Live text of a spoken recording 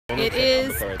It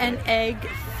is an egg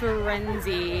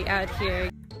frenzy out here.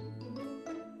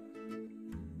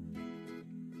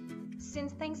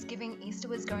 Since Thanksgiving, Easter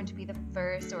was going to be the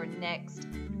first or next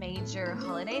major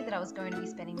holiday that I was going to be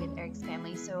spending with Eric's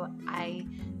family, so I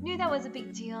knew that was a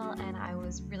big deal and I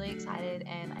was really excited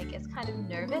and I guess kind of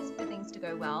nervous for things to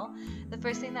go well. The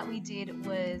first thing that we did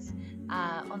was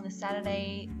on the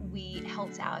Saturday we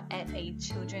helped out at a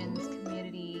children's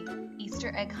community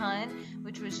Easter egg hunt,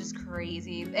 which was just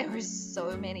crazy. There were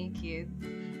so many kids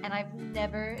and I've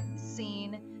never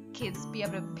seen kids be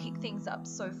able to pick things up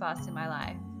so fast in my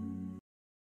life.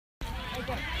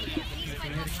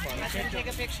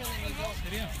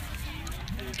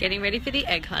 Getting ready for the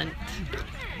egg hunt.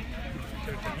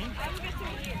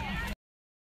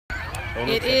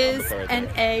 It is an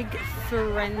egg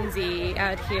frenzy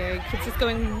out here. Kids just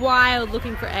going wild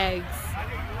looking for eggs.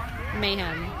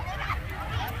 Mayhem.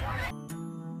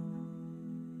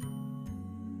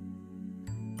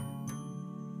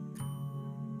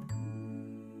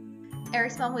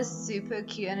 Eric's mom was super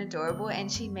cute and adorable, and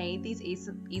she made these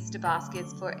Easter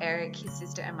baskets for Erik, his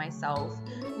sister, and myself,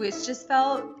 which just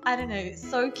felt, I don't know,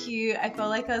 so cute. I felt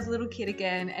like I was a little kid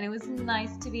again, and it was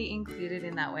nice to be included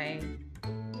in that way.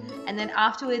 And then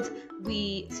afterwards,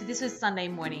 so this was Sunday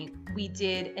morning, we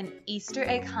did an Easter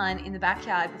egg hunt in the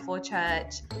backyard before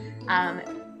church.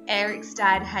 Eric's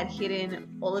dad had hidden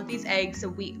all of these eggs, so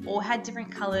we all had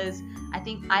different colors. I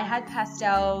think I had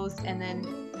pastels, and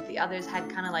then the others had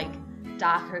kind of like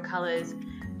darker colors,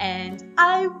 and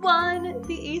I won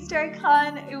the Easter egg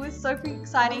hunt. It was so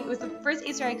exciting. It was the first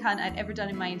Easter egg hunt I'd ever done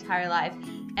in my entire life,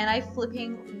 and I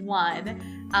flipping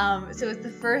won. So it was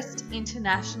the first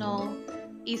international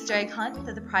Easter egg hunt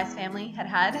that the Price family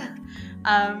had.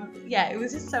 Yeah, it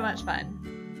was just so much fun.